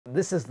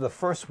This is the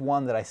first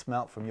one that I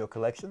smelt from your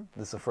collection.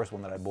 This is the first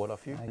one that I bought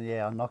off you.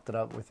 Yeah, I knocked it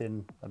up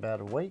within about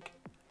a week.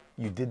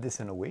 You did this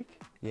in a week?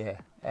 Yeah,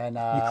 and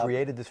You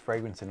created this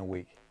fragrance in a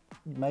week?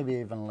 maybe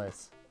even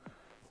less.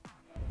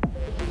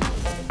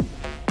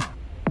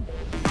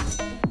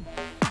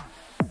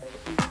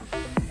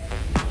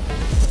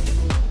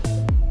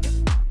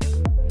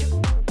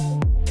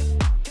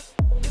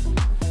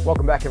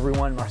 Welcome back,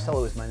 everyone.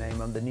 Marcelo is my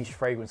name. I'm the niche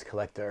fragrance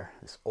collector.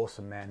 This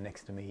awesome man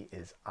next to me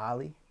is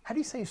Ali. How do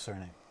you say your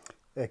surname?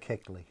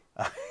 Erkekli.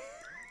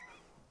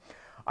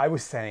 I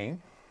was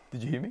saying,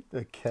 did you hear me?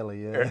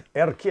 Erkekli, yeah.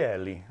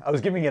 Erkekli. I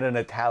was giving it an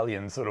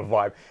Italian sort of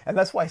vibe. And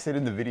that's why I said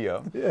in the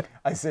video, Yeah.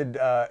 I said,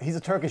 he's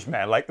a Turkish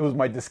man. Like, it was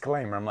my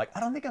disclaimer. I'm like, I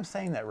don't think I'm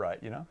saying that right,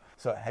 you know?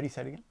 So how do you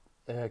say it again?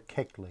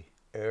 Erkekli.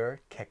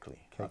 Erkekli.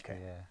 Okay.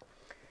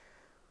 Yeah.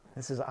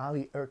 This is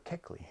Ali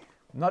Erkekli,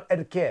 not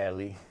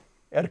Erkekli.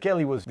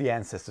 Erkekli was the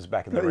ancestors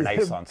back in the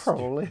Renaissance.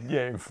 Probably.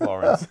 Yeah, in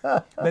Florence.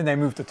 Then they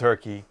moved to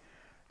Turkey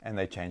and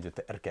they changed it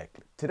to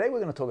Erkekli. Today we're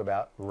going to talk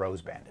about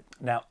Rose Bandit.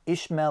 Now,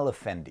 Ismail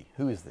Effendi,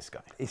 who is this guy?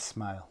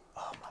 Ismail.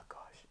 Oh my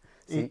gosh.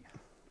 See,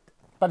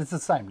 But it's the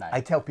same name. I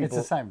tell people, it's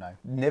the same name.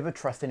 never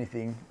trust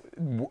anything.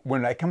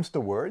 When it comes to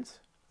words,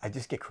 I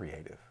just get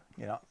creative,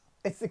 you know?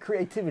 It's the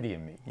creativity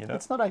in me, you know?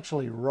 It's not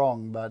actually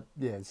wrong, but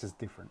yeah, it's just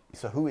different.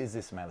 So who is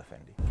Ismail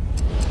Effendi?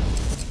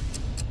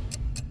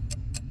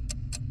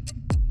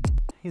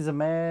 He's a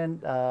man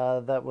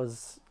that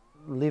was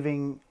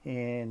living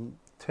in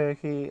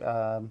Turkey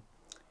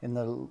in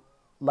the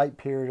late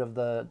period of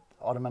the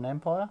Ottoman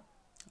Empire,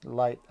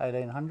 late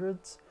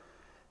 1800s,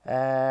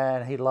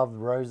 and he loved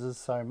roses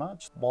so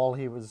much. While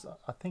he was,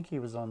 I think he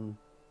was on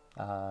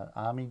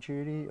army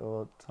duty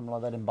or something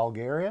like that in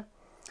Bulgaria,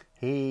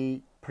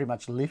 he pretty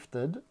much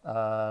lifted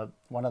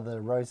one of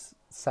the rose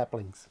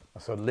saplings.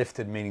 So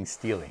lifted meaning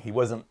stealing. He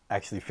wasn't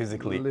actually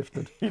physically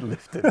Lifted. He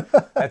lifted.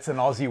 That's an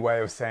Aussie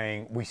way of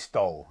saying we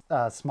stole.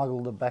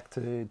 Smuggled it back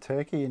to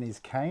Turkey in his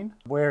cane.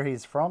 Where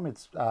he's from,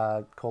 it's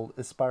called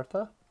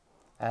Isparta,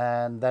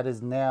 and that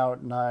is now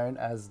known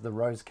as the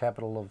rose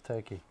capital of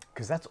Turkey.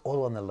 Because that's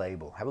all on the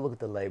label. Have a look at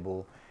the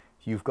label.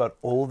 You've got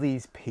all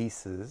these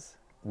pieces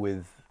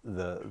with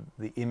the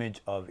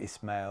image of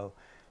Ismail,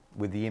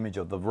 with the image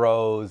of the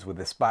rose, with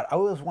Isparta. I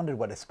always wondered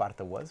what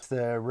Isparta was. It's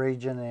the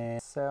region in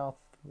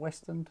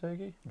southwestern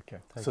Turkey. Okay.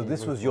 Turkey So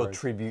this with was your rose.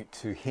 tribute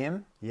to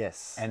him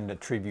Yes. and a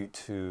tribute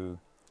to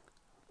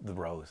the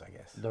rose, I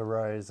guess. The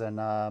rose, and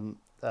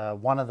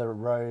one of the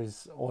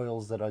rose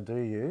oils that I do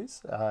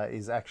use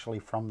is actually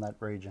from that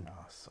region.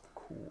 Oh, so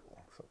cool.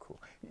 So cool.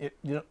 You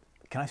know,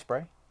 can I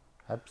spray?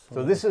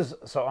 Absolutely.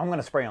 So I'm going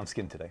to spray on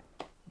skin today.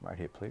 Right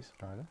here, please.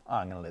 Right.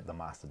 I'm going to let the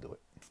master do it.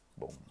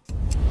 Boom.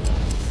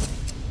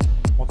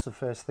 What's the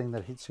first thing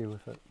that hits you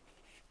with it?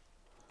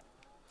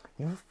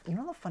 You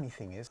know the funny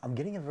thing is, I'm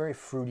getting a very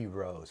fruity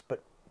rose,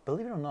 but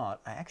believe it or not,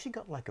 I actually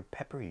got like a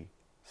peppery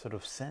sort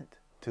of scent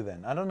to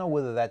them. I don't know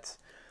whether that's...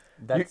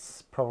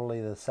 That's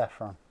probably the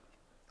saffron,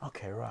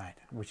 Okay, right.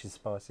 which is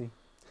spicy.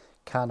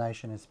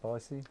 Carnation is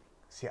spicy.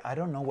 See, I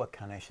don't know what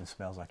carnation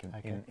smells like in,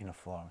 Okay. in a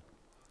flower.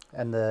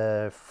 And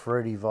the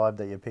fruity vibe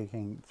that you're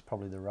picking, it's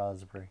probably the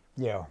raspberry.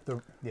 Yeah.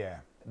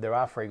 There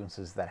are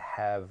fragrances that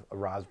have a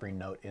raspberry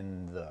note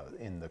in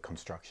the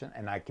construction,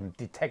 and I can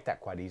detect that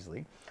quite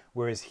easily.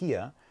 Whereas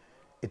here,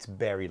 it's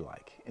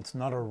berry-like. It's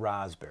not a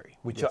raspberry,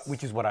 which Yes.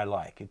 which is what I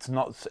like. It's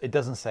not. It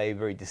doesn't say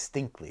very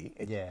distinctly,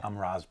 Yeah. I'm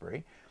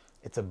raspberry.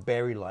 It's a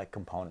berry-like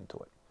component to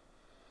it.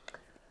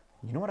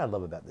 You know what I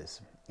love about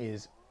this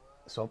is,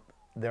 so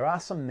there are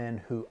some men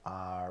who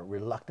are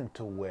reluctant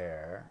to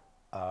wear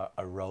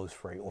a rose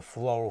fragrance or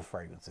floral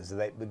fragrances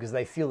because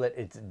they feel that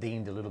it's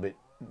deemed a little bit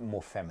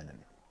more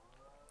feminine.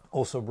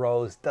 Also,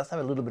 rose does have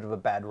a little bit of a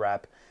bad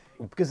rap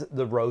because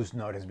the rose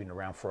note has been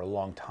around for a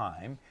long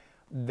time.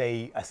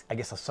 They, I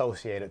guess,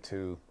 associate it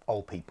to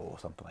old people or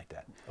something like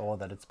that, Or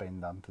that it's been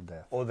done to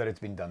death. or that it's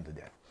been done to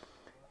death.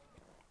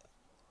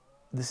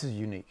 This is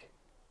unique.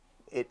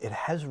 It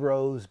has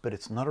rose, but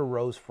it's not a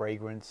rose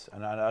fragrance,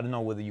 and I don't know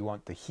whether you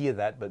want to hear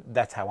that, but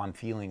that's how I'm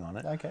feeling on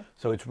it. Okay.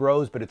 So it's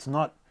rose, but it's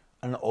not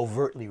an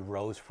overtly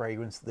rose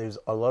fragrance. There's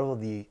a lot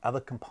of the other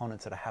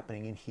components that are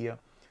happening in here,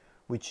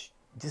 which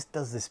just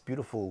does this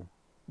beautiful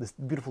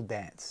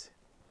dance.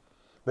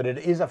 But it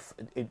is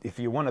if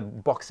you want to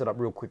box it up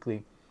real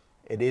quickly,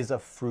 it is a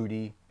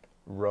fruity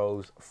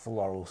rose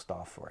floral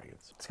style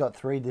fragrance. It's got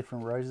 3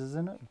 different roses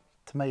in it.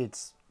 To me,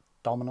 it's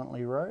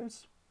dominantly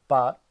rose,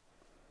 but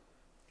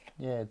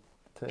yeah,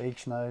 to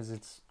each nose,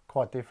 it's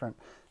quite different.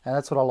 And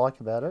that's what I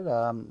like about it.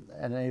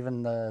 And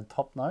even the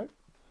top note,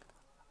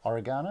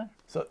 oregano.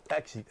 So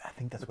actually, I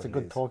think that's It's what a it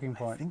good is. talking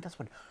point. I think that's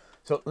what.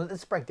 So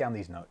let's break down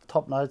these notes.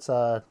 Top notes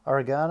are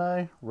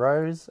oregano,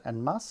 rose,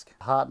 and musk.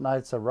 Heart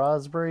notes are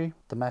raspberry,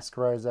 damask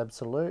rose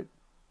absolute,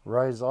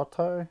 rose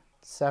otto,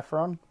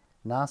 saffron,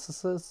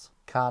 narcissus,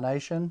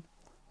 carnation,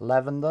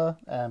 lavender,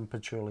 and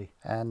patchouli.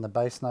 And the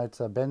base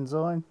notes are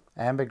benzoin,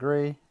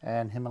 ambergris,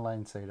 and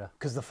Himalayan cedar.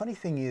 Because the funny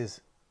thing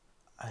is,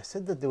 I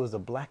said that there was a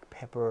black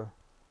pepper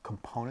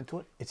component to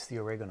it. It's the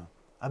oregano.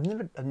 I've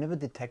never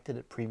detected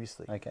it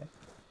previously. Okay.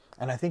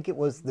 And I think there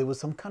was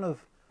some kind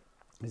of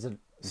Is it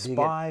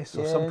spice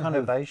or some kind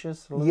of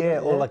herbaceous?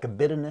 or like a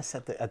bitterness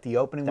at the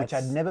opening, which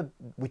That's-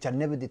 I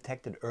never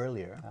detected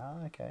earlier.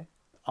 Ah, okay.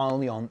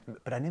 Only on,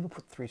 but I never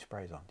put 3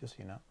 sprays on. Just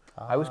so you know,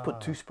 I always put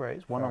 2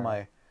 sprays, one on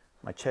my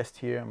chest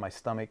here, my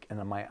stomach, and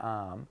on my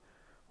arm.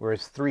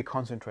 Whereas 3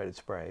 concentrated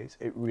sprays,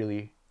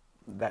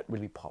 that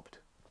really popped.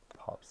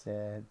 Pops,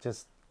 yeah.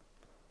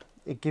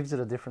 It gives it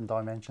a different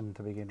dimension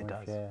to begin with.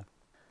 Does. Yeah.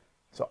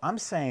 So I'm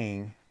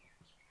saying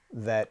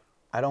that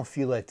I don't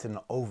feel it's an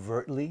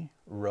overtly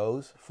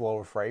rose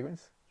floral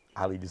fragrance.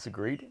 Ali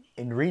disagreed.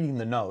 In reading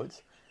the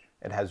notes,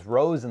 it has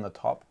rose in the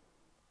top,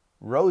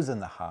 rose in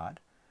the heart.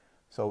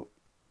 So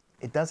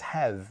it does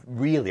have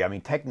really, I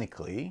mean,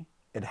 technically,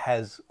 it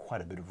has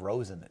quite a bit of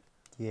rose in it.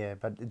 Yeah,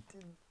 but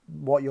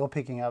what you're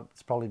picking up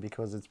is probably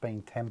because it's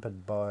being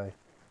tempered by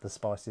the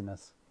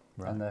spiciness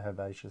and the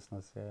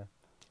herbaceousness, yeah.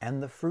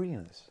 And the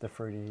fruitiness. The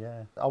fruity,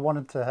 yeah. I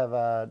wanted to have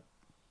a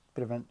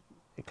bit of an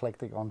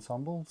eclectic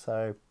ensemble,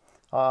 so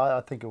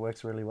I think it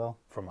works really well.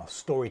 From a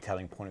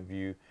storytelling point of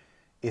view,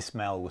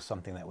 Ismail was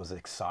something that was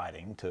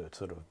exciting to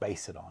sort of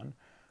base it on.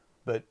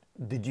 But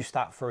did you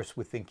start first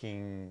with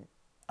thinking,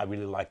 I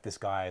really like this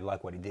guy, I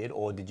like what he did,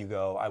 or did you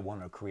go, I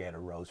want to create a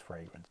rose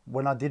fragrance?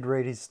 When I did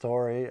read his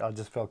story, I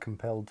just felt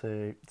compelled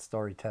to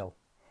story tell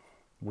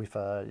with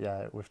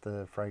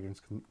the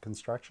fragrance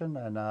construction,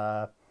 and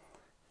I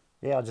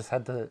just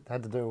had to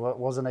do what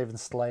wasn't even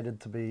slated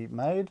to be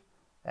made,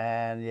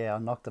 and I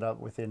knocked it up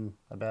within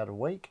about a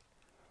week.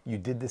 You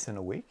did this in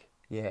a week?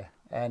 Yeah,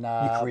 and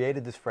you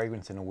created this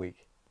fragrance in a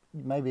week?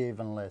 Maybe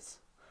even less.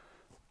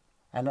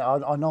 And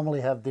I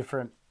normally have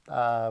different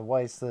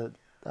ways that,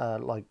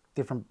 like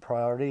different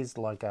priorities,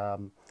 like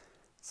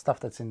stuff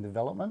that's in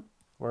development.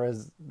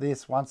 Whereas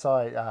this, once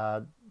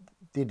I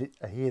did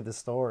hear the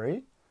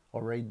story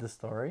or read the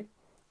story,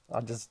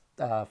 I just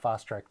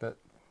fast tracked it.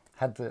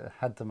 Had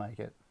to make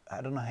it.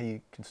 I don't know how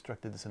you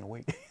constructed this in a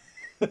week.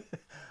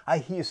 I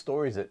hear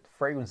stories that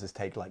fragrances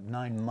take like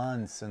 9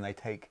 months, and they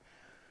take,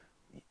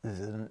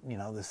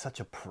 there's such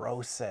a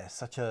process,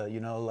 such a,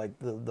 like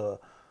the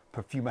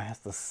perfumer has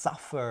to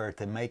suffer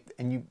to make,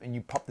 and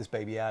you pop this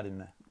baby out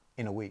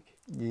in a week.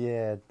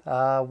 Yeah,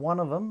 one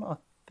of them, I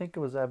think it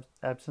was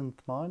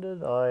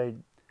Absent-Minded. I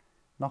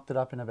knocked it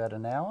up in about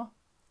an hour,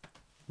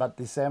 but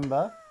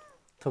December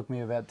took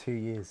me about 2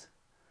 years.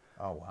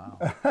 Oh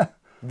wow.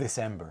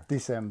 December.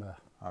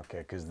 Okay,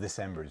 because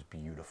December is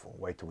beautiful.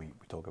 Wait till we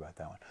talk about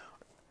that one.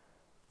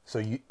 So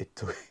it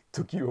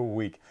took you a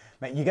week.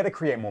 Man, you got to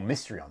create more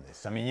mystery on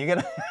this. I mean, you got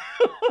to...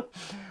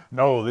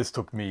 No, this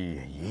took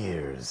me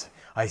years.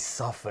 I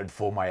suffered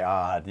for my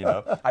art,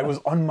 I was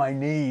on my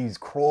knees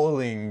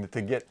crawling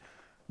to get...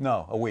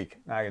 No, a week.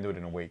 Now I can do it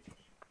in a week.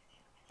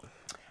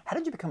 How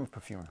did you become a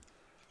perfumer?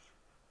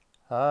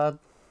 By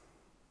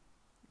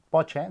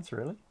chance,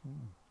 really.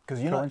 Because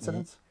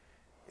coincidence.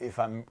 If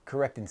I'm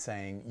correct in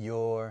saying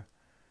you're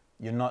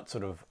not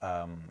sort of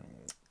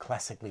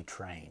classically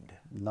trained.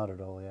 Not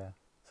at all, yeah.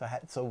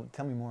 So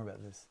tell me more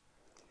about this.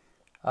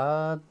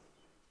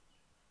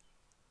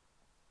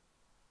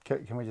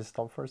 Can we just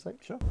stop for a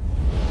sec? Sure.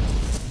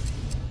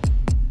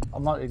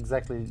 I'm not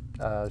exactly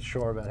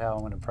sure about how I'm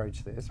going to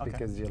approach this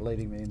because you're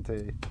leading me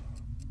into...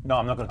 No,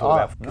 I'm not going to talk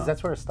about... Because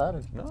that's where it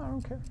started. No, I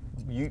don't care.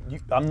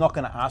 I'm not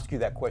going to ask you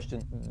that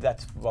question.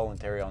 That's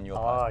voluntary on your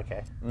part. Oh,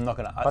 okay. I'm not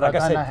going to... But like I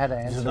don't said, know how to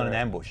answer this is not an it.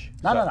 ambush.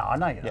 No, So- no, I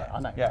know you. Yeah, I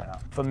know. yeah.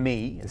 For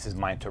me, this is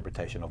my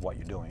interpretation of what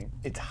you're doing.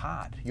 It's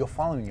hard. You're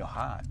following your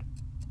heart.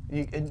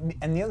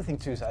 And the other thing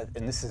too is,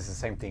 and this is the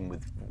same thing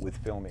with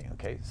filming,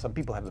 okay? Some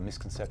people have a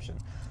misconception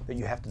that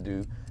you have to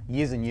do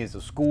years and years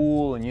of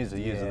school and years of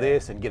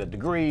this and get a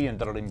degree and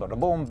da-da-dim,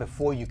 bada-boom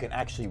before you can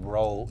actually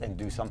roll and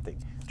do something.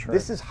 True.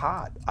 This is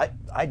hard.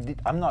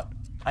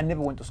 I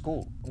never went to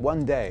school.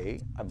 One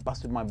day, I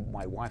busted my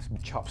wife's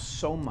chops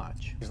so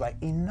much. She's like,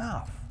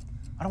 enough.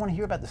 I don't want to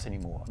hear about this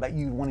anymore. About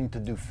you wanting to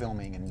do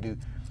filming and do,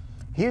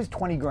 here's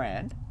 20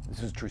 grand.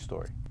 This is a true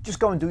story. Just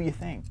go and do your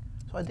thing.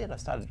 So I did.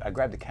 I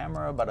grabbed the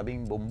camera, bada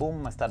bing, boom,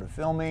 boom. I started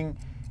filming.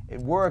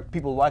 It worked.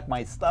 People liked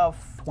my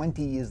stuff.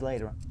 20 years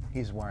later,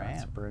 here's where I am.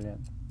 That's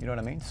brilliant. You know what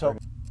I mean? So,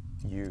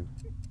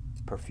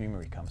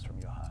 perfumery comes from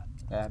your heart.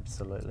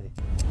 Absolutely.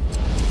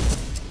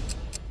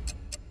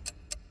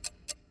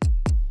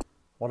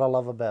 What I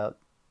love about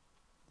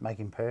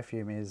making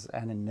perfume is,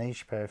 and a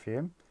niche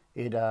perfume,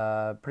 it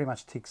pretty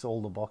much ticks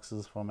all the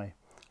boxes for me.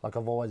 Like,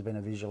 I've always been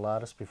a visual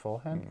artist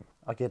beforehand.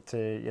 I get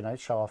to,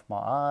 show off my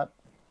art,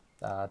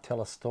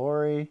 tell a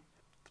story.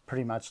 It's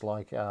pretty much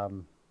like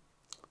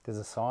there's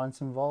a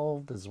science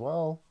involved as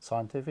well,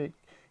 scientific.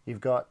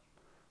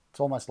 It's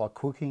almost like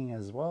cooking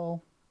as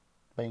well,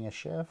 being a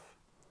chef.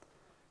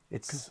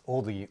 It's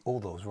all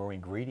those raw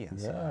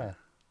ingredients are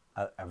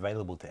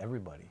available to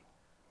everybody,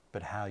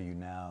 but how you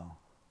now...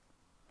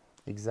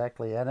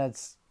 Exactly, and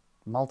it's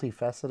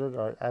multifaceted.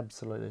 I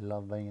absolutely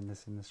love being in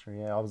this industry.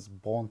 Yeah, I was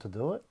born to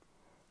do it.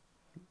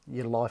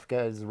 Your life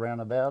goes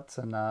roundabouts,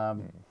 and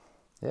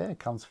it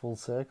comes full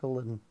circle,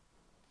 and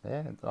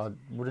Yeah, I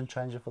wouldn't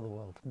change it for the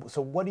world.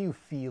 So what do you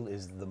feel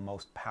is the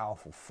most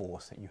powerful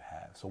force that you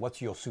have? So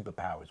what's your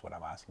superpower is what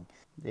I'm asking.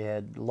 Yeah,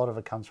 a lot of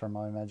it comes from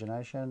my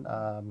imagination.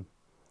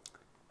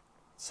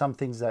 Some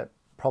things that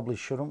probably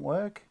shouldn't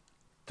work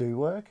do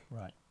work,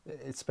 Right.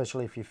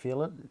 especially if you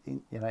feel it,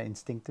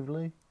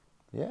 instinctively.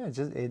 Yeah,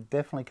 it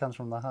definitely comes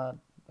from the heart,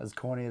 as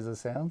corny as it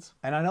sounds.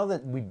 And I know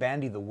that we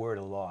bandy the word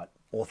a lot,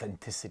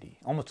 authenticity,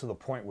 almost to the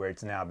point where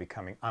it's now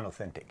becoming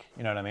unauthentic.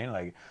 You know what I mean?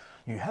 Like,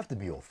 you have to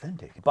be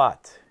authentic.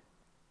 But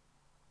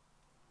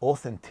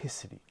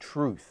authenticity,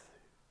 truth,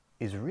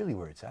 is really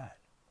where it's at.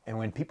 And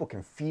when people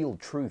can feel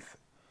truth,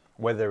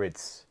 whether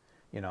it's,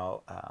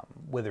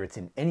 whether it's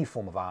in any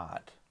form of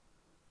art,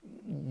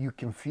 you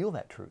can feel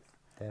that truth.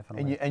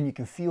 Definitely. And you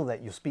can feel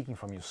that you're speaking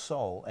from your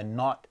soul and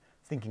not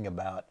thinking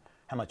about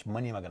how much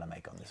money am I going to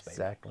make on this, baby.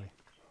 Exactly.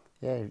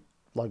 Yeah,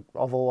 like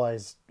I've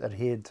always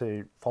adhered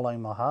to following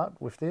my heart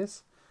with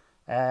this,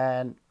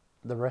 and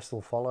the rest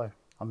will follow.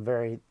 I'm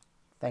very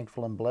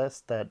thankful and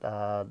blessed that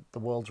the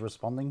world's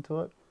responding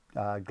to it.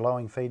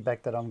 Glowing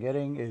feedback that I'm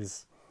getting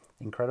is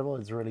incredible.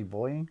 It's really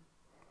buoying.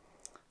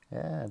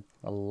 Yeah,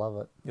 I love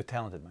it. You're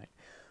talented, mate.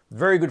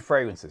 Very good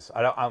fragrances.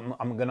 I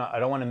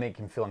don't want to make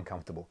him feel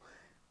uncomfortable.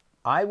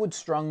 I would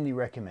strongly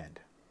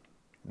recommend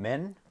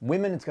men,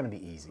 women. It's going to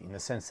be easy in the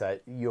sense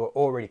that you're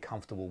already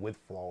comfortable with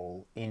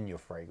floral in your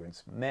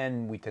fragrance.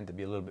 Men, we tend to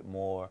be a little bit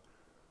more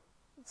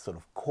sort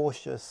of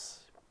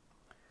cautious.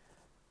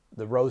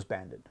 The Rose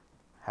Bandit.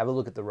 Have a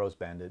look at the Rose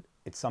Bandit.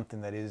 It's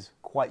something that is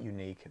quite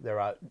unique.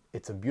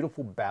 It's a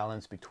beautiful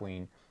balance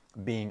between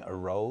being a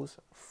rose,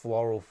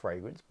 floral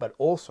fragrance, but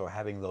also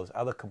having those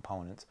other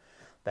components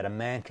that a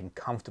man can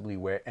comfortably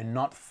wear and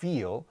not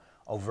feel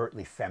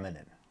overtly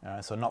feminine.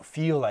 So not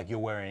feel like you're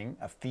wearing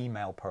a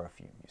female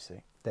perfume, you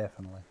see.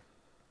 Definitely.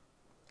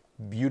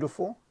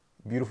 Beautiful,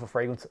 beautiful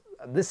fragrance.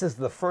 This is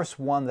the first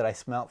one that I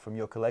smelt from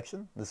your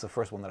collection. This is the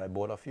first one that I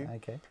bought off you.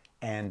 Okay.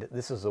 And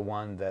this is the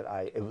one that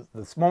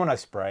this moment I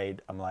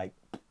sprayed, I'm like,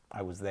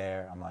 I was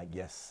there. I'm like,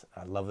 yes,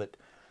 I love it.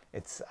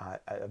 It's,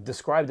 I've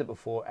described it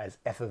before as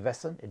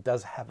effervescent. It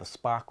does have a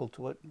sparkle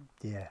to it.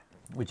 Yeah.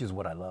 Which is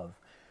what I love.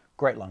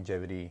 Great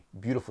longevity,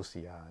 beautiful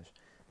sillage,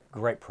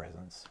 great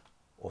presence,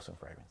 awesome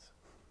fragrance.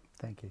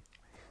 Thank you.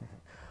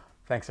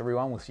 Thanks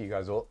everyone. We'll see you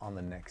guys all on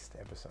the next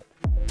episode.